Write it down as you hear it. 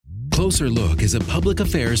Closer Look is a public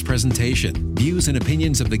affairs presentation. Views and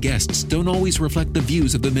opinions of the guests don't always reflect the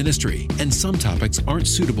views of the ministry, and some topics aren't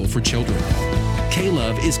suitable for children.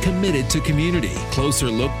 K-Love is committed to community. Closer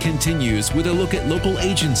Look continues with a look at local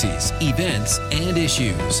agencies, events, and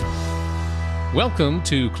issues. Welcome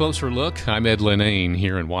to Closer Look. I'm Ed Lenane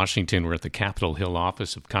here in Washington. We're at the Capitol Hill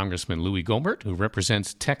office of Congressman Louie Gohmert, who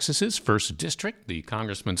represents Texas's 1st District. The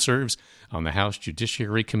congressman serves on the House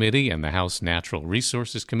Judiciary Committee and the House Natural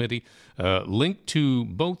Resources Committee. Linked to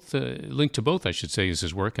both, I should say, is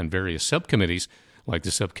his work on various subcommittees, like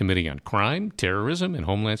the Subcommittee on Crime, Terrorism, and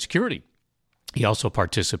Homeland Security. He also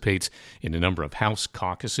participates in a number of House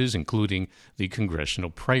caucuses, including the Congressional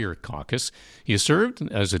Prayer caucus. He has served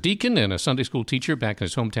as a deacon and a Sunday school teacher back in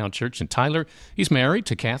his hometown church in Tyler. He's married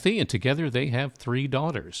to Kathy, and together they have 3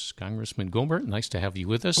 daughters. Congressman Gohmert, nice to have you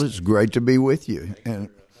with us. Well, it's great to be with you. And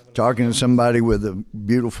talking to somebody with a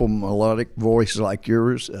beautiful melodic voice like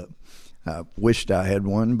yours, I wished I had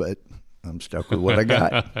one, but I'm stuck with what I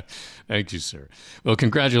got. Thank you, sir. Well,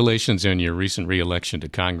 congratulations on your recent reelection to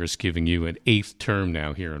Congress, giving you an 8th term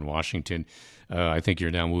now here in Washington. I think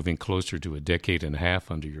you're now moving closer to a decade and a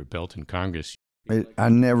half under your belt in Congress. I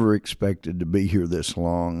never expected to be here this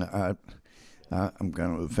long. I'm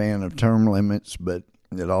kind of a fan of term limits, but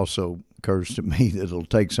it also occurs to me that it'll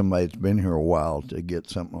take somebody that's been here a while to get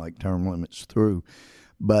something like term limits through.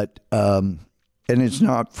 But and it's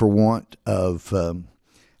not for want of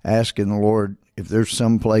asking the Lord, if there's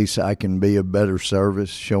some place I can be of better service,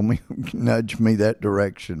 show me, nudge me that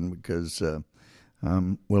direction, because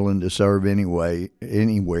I'm willing to serve anywhere.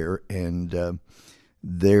 And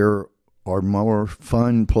there are more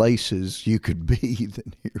fun places you could be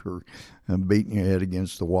than here, beating your head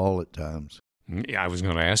against the wall at times. Yeah, I was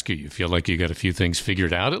going to ask you feel like you got a few things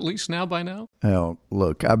figured out at least now by now? Well,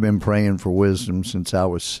 look, I've been praying for wisdom since I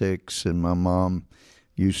was 6, and my mom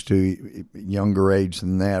used to, younger age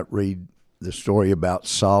than that, read the story about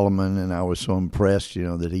Solomon, and I was so impressed,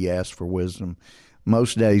 that he asked for wisdom.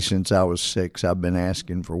 Most days since I was 6, I've been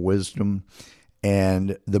asking for wisdom,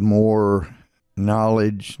 and the more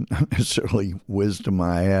knowledge, not necessarily wisdom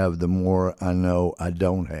I have, the more I know I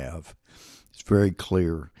don't have. It's very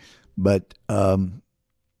clear. But, and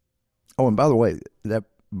by the way, that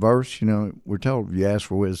verse, we're told if you ask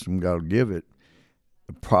for wisdom, God will give it.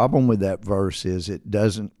 The problem with that verse is it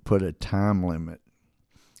doesn't put a time limit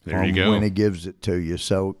there you go. When he gives it to you.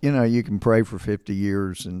 So, you can pray for 50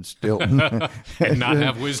 years and still and not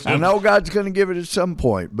have wisdom. I know God's going to give it at some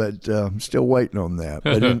point, but I'm still waiting on that.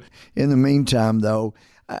 But in the meantime, though,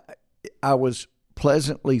 I was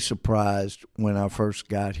pleasantly surprised when I first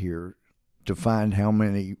got here to find how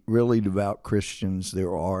many really devout Christians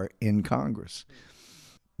there are in Congress.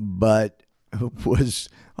 But was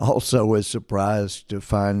also a surprise to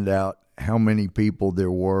find out how many people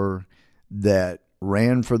there were that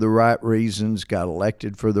ran for the right reasons, got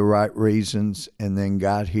elected for the right reasons, and then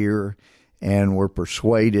got here and were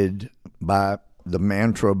persuaded by the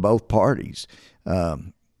mantra of both parties. The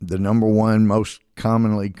number one most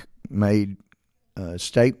commonly made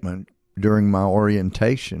statement during my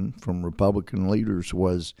orientation from Republican leaders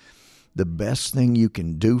was, the best thing you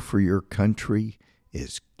can do for your country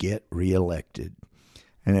is get reelected.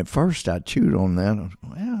 And at first I chewed on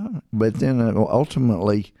that, but then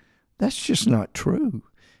ultimately that's just not true.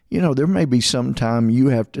 There may be some time you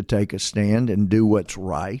have to take a stand and do what's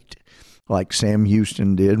right, like Sam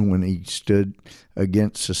Houston did when he stood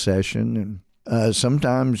against secession. And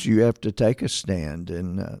sometimes you have to take a stand.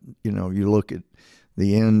 And, you look at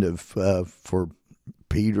the end of for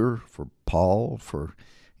Peter, for Paul, for,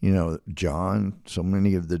 John, so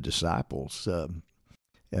many of the disciples.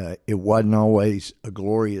 It wasn't always a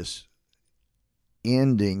glorious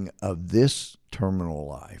ending of this terminal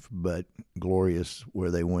life, but glorious where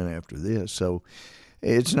they went after this. So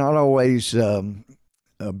it's not always a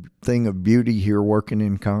thing of beauty here working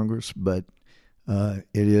in Congress, but it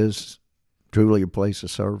is truly a place of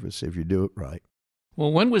service if you do it right.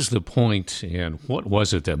 Well, when was the point, and what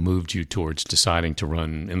was it that moved you towards deciding to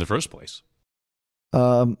run in the first place?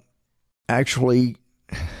 Actually,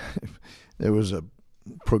 there was a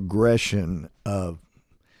progression of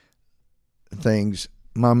things.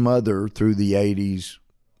 My mother, through the 80s,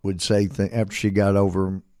 would say, after she got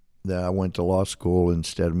over that I went to law school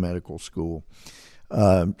instead of medical school,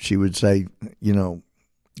 she would say,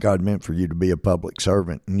 God meant for you to be a public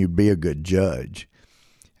servant and you'd be a good judge.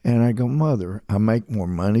 And I go, Mother, I make more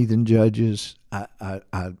money than judges. I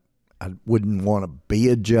wouldn't want to be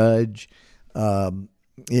a judge. Some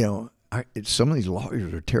of these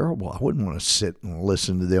lawyers are terrible. I wouldn't want to sit and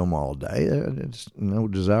listen to them all day. There's no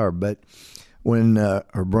desire. But When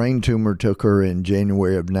her brain tumor took her in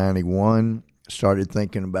January of 91, started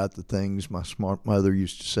thinking about the things my smart mother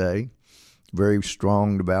used to say. Very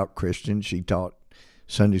strong, devout Christian. She taught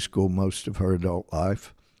Sunday school most of her adult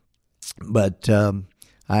life. But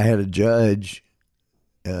I had a judge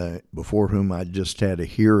before whom I just had a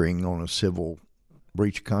hearing on a civil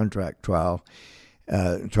breach of contract trial.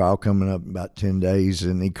 Trial coming up in about 10 days,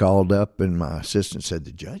 and he called up, and my assistant said,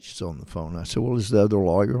 the judge is on the phone. I said, well, is the other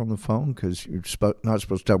lawyer on the phone? Because you're not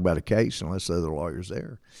supposed to talk about a case unless the other lawyer's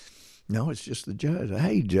there. No, it's just the judge.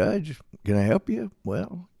 Hey, Judge, can I help you?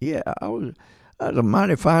 Well, yeah, I was a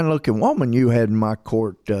mighty fine-looking woman you had in my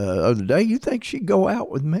court the other day. You think she'd go out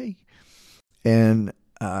with me? And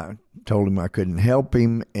I told him I couldn't help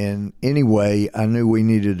him. And anyway, I knew we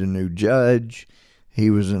needed a new judge. He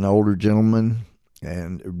was an older gentleman,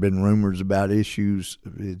 and there had been rumors about issues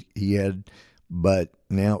he had, but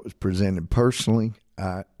now it was presented personally.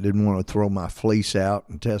 I didn't want to throw my fleece out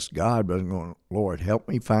and test God, but I was going, Lord, help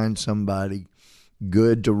me find somebody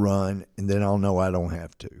good to run, and then I'll know I don't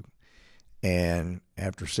have to. And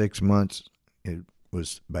after 6 months, it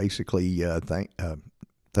was basically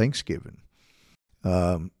Thanksgiving.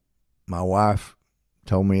 My wife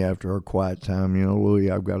told me after her quiet time, Louie,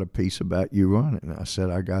 I've got a piece about you running. I said,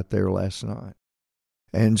 I got there last night.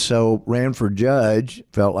 And so ran for judge,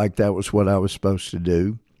 felt like that was what I was supposed to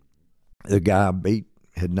do. The guy I beat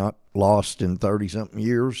had not lost in 30-something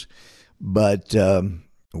years, but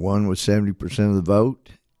won with 70% of the vote.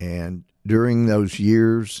 And during those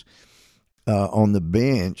years on the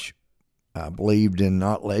bench, I believed in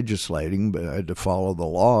not legislating, but I had to follow the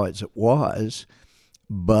law as it was,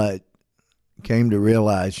 but came to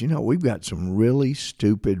realize, we've got some really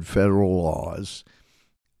stupid federal laws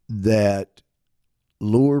that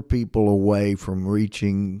lure people away from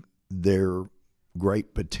reaching their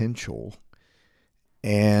great potential,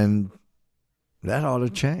 and that ought to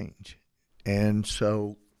change. And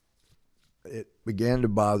so it began to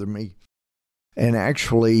bother me. And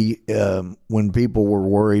actually, when people were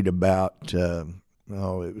worried about, it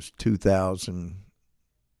was 2000,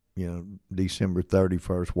 December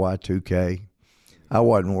 31st, Y2K, I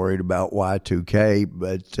wasn't worried about Y2K,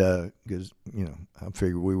 but because, I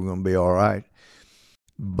figured we were going to be all right.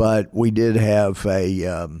 But we did have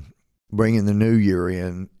a bringing the new year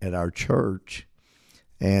in at our church.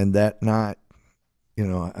 And that night,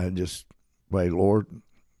 I just prayed, Lord,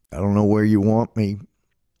 I don't know where you want me,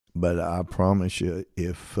 but I promise you,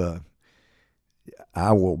 if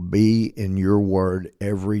I will be in your word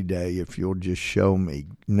every day, if you'll just show me,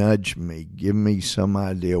 nudge me, give me some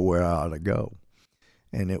idea where I ought to go.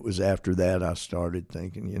 And it was after that I started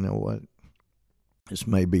thinking, you know what, this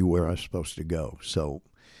may be where I'm supposed to go. So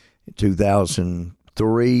in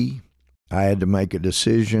 2003, I had to make a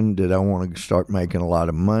decision. Did I want to start making a lot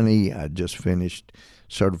of money? I just finished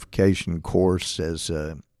certification course as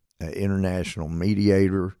an international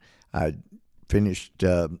mediator. I finished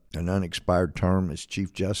an unexpired term as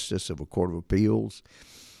Chief Justice of a Court of Appeals,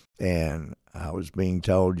 and I was being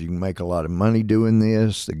told you can make a lot of money doing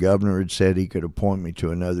this. The governor had said he could appoint me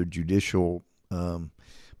to another judicial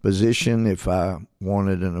position if I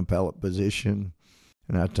wanted an appellate position.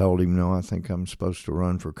 And I told him, no, I think I'm supposed to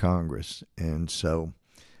run for Congress. And so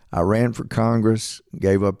I ran for Congress,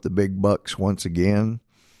 gave up the big bucks once again,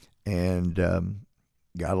 and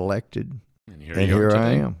got elected. And here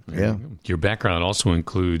I am. Yeah. Your background also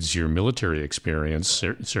includes your military experience,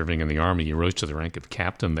 serving in the Army. You rose to the rank of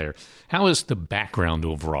captain there. How is the background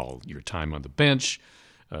overall? Your time on the bench,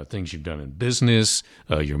 things you've done in business,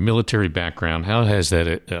 your military background. How has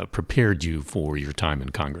that prepared you for your time in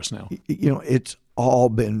Congress now? It's all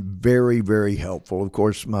been very, very helpful. Of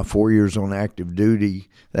course, my 4 years on active duty,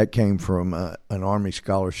 that came from an Army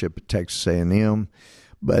scholarship at Texas A&M.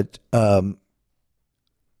 But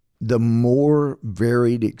the more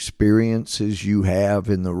varied experiences you have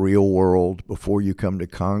in the real world before you come to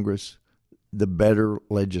Congress, the better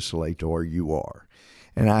legislator you are.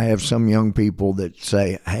 And I have some young people that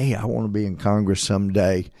say, hey, I want to be in Congress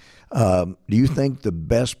someday. Do you think the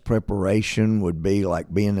best preparation would be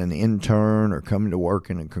like being an intern or coming to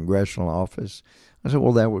work in a congressional office? I said,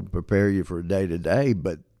 well, that would prepare you for day-to-day,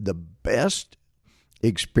 but the best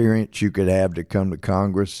experience you could have to come to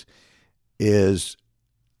Congress is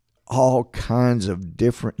all kinds of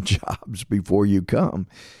different jobs before you come.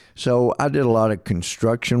 So I did a lot of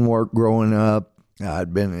construction work growing up.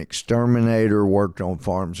 I'd been an exterminator, worked on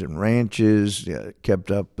farms and ranches, kept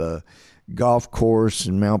up a golf course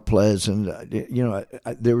in Mount Pleasant.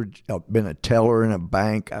 There had been a teller in a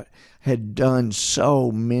bank. I had done so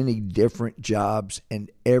many different jobs, and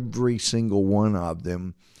every single one of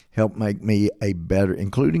them helped make me a better,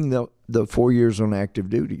 including the 4 years on active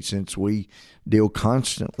duty, since we deal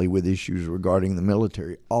constantly with issues regarding the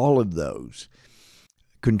military. All of those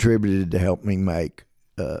contributed to help me make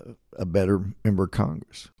a better member of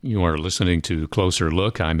Congress. You are listening to Closer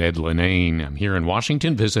Look. I'm Ed Lenane. I'm here in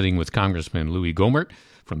Washington visiting with Congressman Louie Gohmert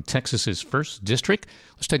from Texas's 1st District.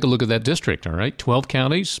 Let's take a look at that district, all right? 12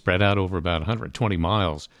 counties spread out over about 120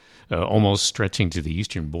 miles, almost stretching to the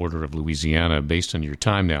eastern border of Louisiana. Based on your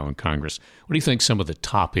time now in Congress, what do you think some of the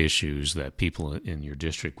top issues that people in your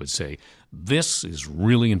district would say, this is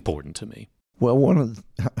really important to me? Well,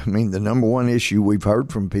 the number one issue we've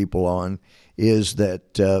heard from people on is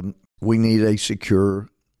that we need a secure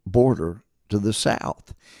border to the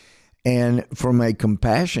south. And from a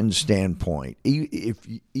compassion standpoint,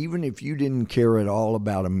 even if you didn't care at all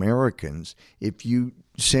about Americans, if you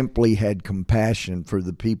simply had compassion for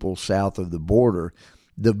the people south of the border,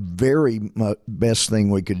 the very best thing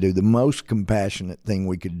we could do, the most compassionate thing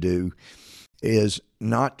we could do, is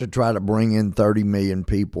not to try to bring in 30 million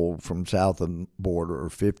people from south of the border or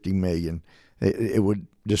 50 million. It would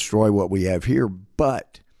destroy what we have here,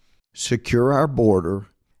 but secure our border.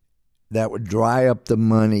 That would dry up the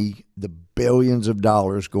money, the billions of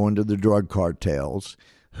dollars going to the drug cartels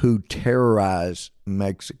who terrorize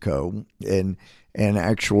Mexico and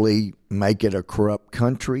actually make it a corrupt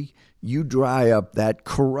country. You dry up that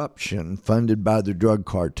corruption funded by the drug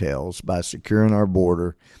cartels by securing our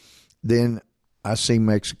border, then I see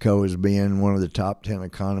Mexico as being one of the top 10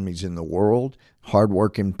 economies in the world,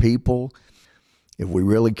 hardworking people. If we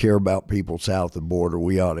really care about people south of the border,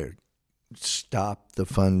 we ought to stop the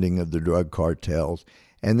funding of the drug cartels.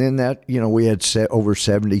 And then we had over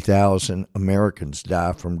 70,000 Americans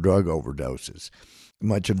die from drug overdoses.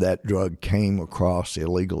 Much of that drug came across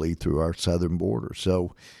illegally through our southern border.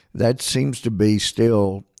 So that seems to be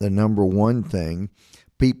still the number one thing.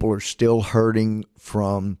 People are still hurting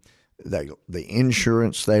from the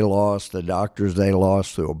insurance they lost, the doctors they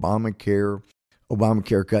lost through Obamacare.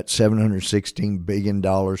 Obamacare cut $716 billion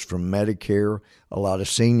from Medicare. A lot of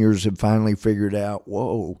seniors have finally figured out,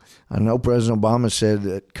 whoa, I know President Obama said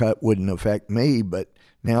that cut wouldn't affect me, but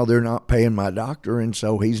now they're not paying my doctor, and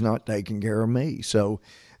so he's not taking care of me. So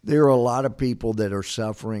there are a lot of people that are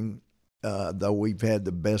suffering, though we've had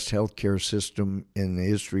the best healthcare system in the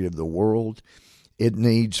history of the world. It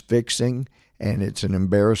needs fixing, and it's an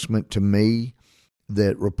embarrassment to me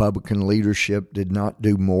that Republican leadership did not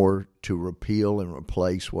do more to repeal and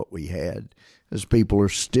replace what we had, as people are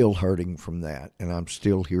still hurting from that, and I'm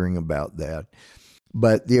still hearing about that.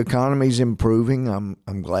 But the economy's improving.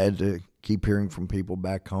 I'm glad to keep hearing from people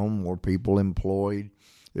back home, more people employed.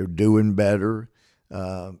 They're doing better.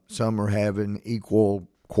 Some are having equal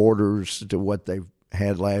quarters to what they've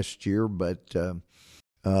had last year, but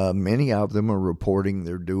many of them are reporting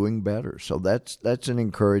they're doing better. So that's an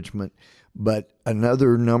encouragement. But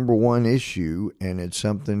another number one issue, and it's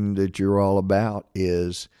something that you're all about,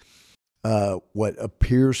 is what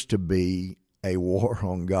appears to be a war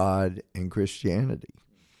on God and Christianity.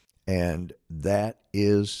 And that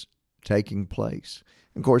is taking place.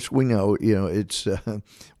 Of course, we know, it's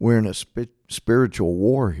we're in a spiritual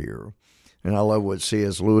war here. And I love what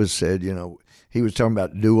C.S. Lewis said, he was talking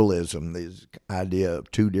about dualism, this idea of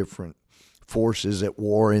two different forces at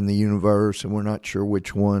war in the universe, and we're not sure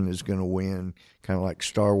which one is going to win, kind of like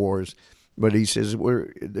Star Wars. But he says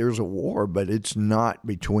there's a war, but it's not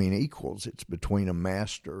between equals. It's between a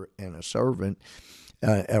master and a servant,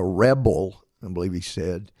 a rebel, I believe he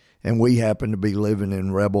said, and we happen to be living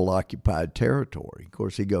in rebel-occupied territory. Of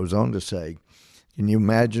course, he goes on to say, can you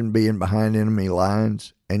imagine being behind enemy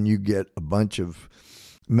lines and you get a bunch of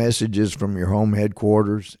messages from your home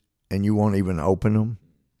headquarters and you won't even open them?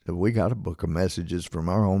 We got a book of messages from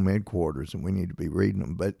our home headquarters, and we need to be reading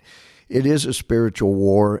them. But it is a spiritual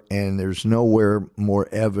war, and there's nowhere more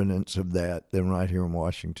evidence of that than right here in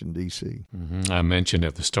Washington, D.C. Mm-hmm. I mentioned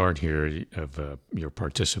at the start here of your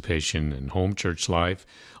participation in home church life,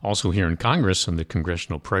 also here in Congress in the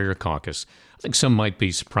Congressional Prayer Caucus. I think some might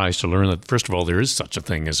be surprised to learn that, first of all, there is such a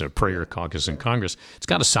thing as a prayer caucus in Congress. It's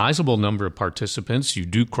got a sizable number of participants. You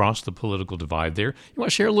do cross the political divide there. You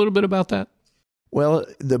want to share a little bit about that? Well,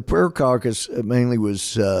 the prayer caucus mainly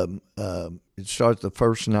was, it starts the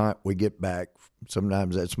first night we get back.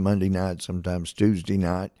 Sometimes that's Monday night, sometimes Tuesday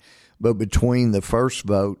night. But between the first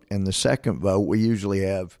vote and the second vote, we usually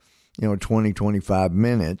have, 20, 25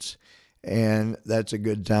 minutes. And that's a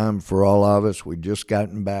good time for all of us. We've just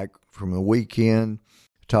gotten back from the weekend,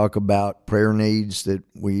 talk about prayer needs that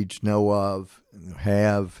we each know of,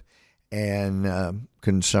 have, and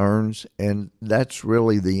concerns, and that's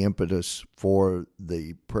really the impetus for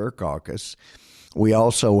the prayer caucus. We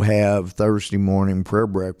also have Thursday morning prayer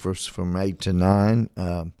breakfast from 8 to 9.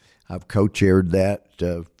 I've co-chaired that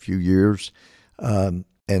a few years, and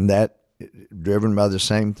that driven by the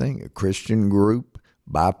same thing, a Christian group,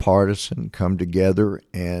 bipartisan, come together,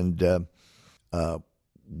 and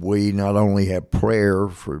we not only have prayer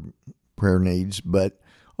for prayer needs, but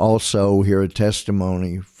also hear a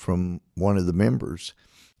testimony from one of the members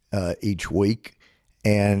each week,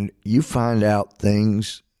 and you find out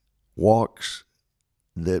things, walks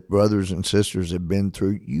that brothers and sisters have been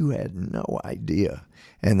through you had no idea.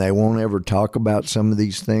 And they won't ever talk about some of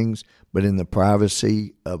these things, but in the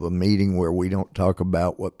privacy of a meeting where we don't talk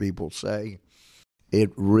about what people say,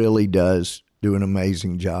 it really does do an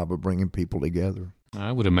amazing job of bringing people together.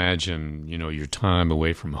 I would imagine, your time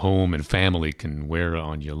away from home and family can wear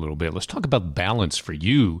on you a little bit. Let's talk about balance for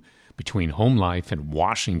you between home life and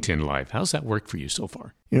Washington life. How's that work for you so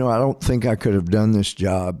far? I don't think I could have done this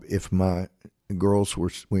job if my girls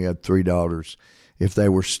we had 3 daughters, if they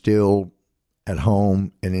were still at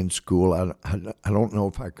home and in school. I don't know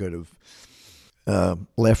if I could have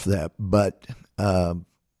left that. But,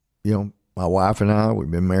 my wife and I, we've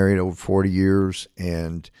been married over 40 years,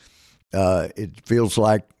 and it feels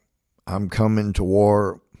like I'm coming to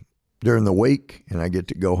war during the week, and I get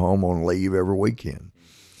to go home on leave every weekend.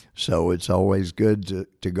 So it's always good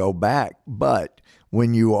to go back. But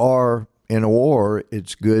when you are in a war,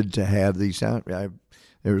 it's good to have these.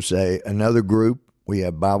 There's another group. We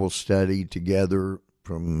have Bible study together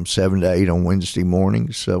from 7 to 8 on Wednesday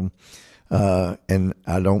mornings. So, and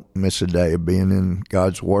I don't miss a day of being in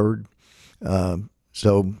God's Word.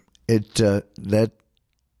 So that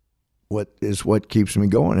what keeps me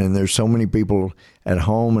going. And there's so many people at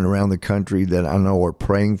home and around the country that I know are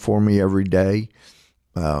praying for me every day.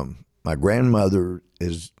 My grandmother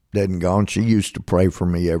is dead and gone. She used to pray for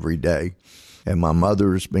me every day. And my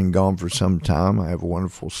mother's been gone for some time. I have a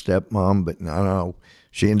wonderful stepmom, but I know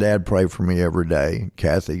she and Dad pray for me every day.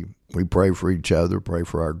 Kathy, we pray for each other, pray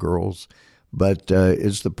for our girls. But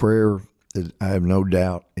it's the prayer that I have no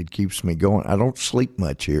doubt it keeps me going. I don't sleep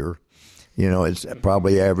much here. It's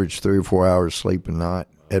probably average 3 or 4 hours sleep a night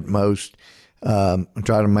at most. I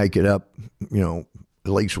try to make it up,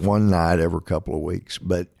 at least one night every couple of weeks.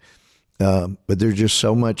 But there's just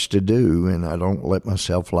so much to do, and I don't let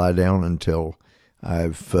myself lie down until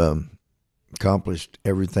I've accomplished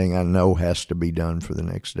everything I know has to be done for the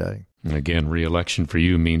next day. And again, re-election for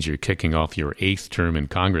you means you're kicking off your 8th term in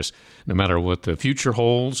Congress. No matter what the future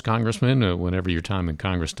holds, Congressman, whenever your time in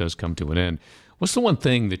Congress does come to an end, what's the one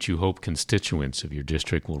thing that you hope constituents of your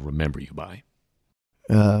district will remember you by?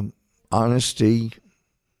 Honesty,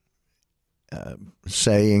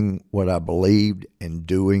 saying what I believed and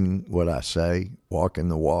doing what I say, walking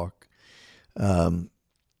the walk.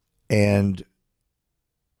 And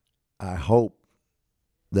I hope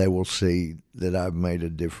they will see that I've made a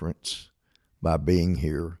difference by being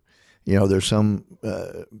here. There's some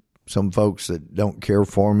folks that don't care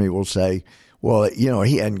for me will say, well,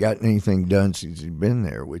 he hadn't gotten anything done since he's been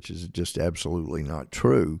there, which is just absolutely not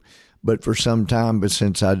true. But for some time, but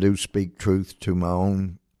since I do speak truth to my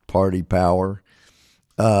own party power,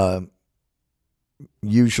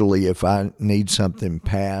 usually if I need something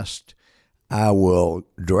passed, I will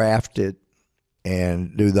draft it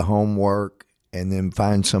and do the homework and then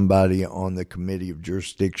find somebody on the committee of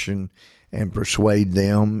jurisdiction and persuade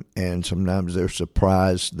them. And sometimes they're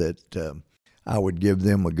surprised that I would give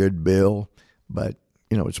them a good bill, but,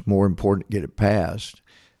 it's more important to get it passed.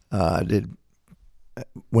 I did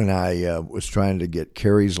when I was trying to get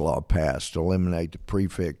Kerry's Law passed to eliminate the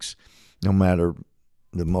prefix, no matter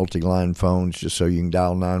the multi-line phones, just so you can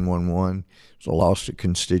dial 911. So I lost a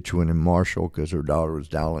constituent in Marshall because her daughter was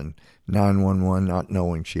dialing 911, not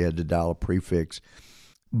knowing she had to dial a prefix.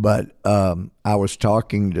 But I was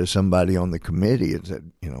talking to somebody on the committee and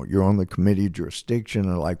said, you're on the committee of jurisdiction.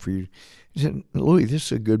 I'd like for you. He said, Louie, this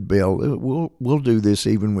is a good bill. We'll do this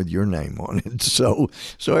even with your name on it. So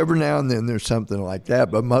every now and then there's something like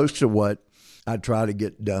that. But most of what I try to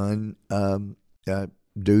get done,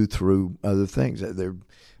 do through other things. There have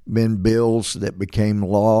been bills that became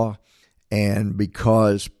law, and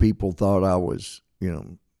because people thought I was,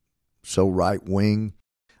 so right-wing,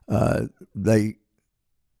 they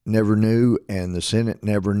never knew, and the Senate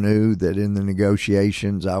never knew that in the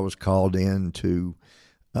negotiations I was called in to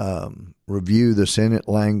review the Senate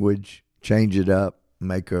language, change it up,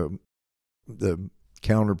 make the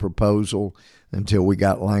counter proposal until we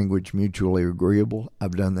got language mutually agreeable.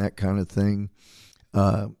 I've done that kind of thing.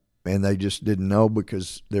 And they just didn't know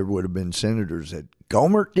because there would have been senators that,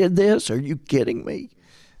 Gohmert did this? Are you kidding me?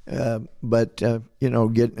 But getting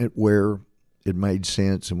it where it made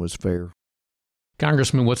sense and was fair.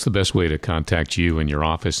 Congressman, what's the best way to contact you and your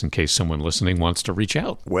office in case someone listening wants to reach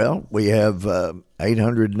out? Well, we have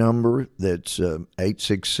 800 number that's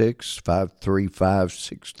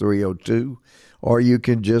 866-535-6302, or you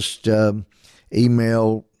can just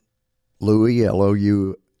email Louie,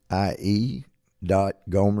 Louie,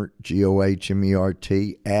 .Gohmert,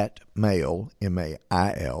 Gohmert, at mail,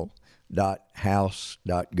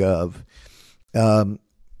 mail.house.gov.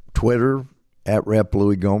 Twitter, at Rep.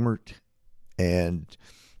 Louie Gohmert. And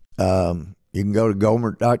you can go to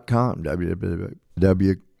Gohmert.com,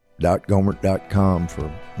 www.gohmert.com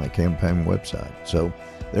for my campaign website. So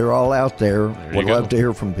they're all out there. Would love to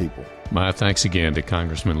hear from people. My thanks again to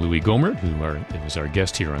Congressman Louie Gohmert, who was our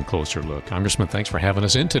guest here on Closer Look. Congressman, thanks for having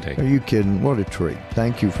us in today. Are you kidding? What a treat.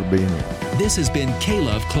 Thank you for being here. This has been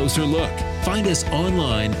K-Love Closer Look. Find us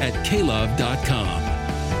online at klove.com.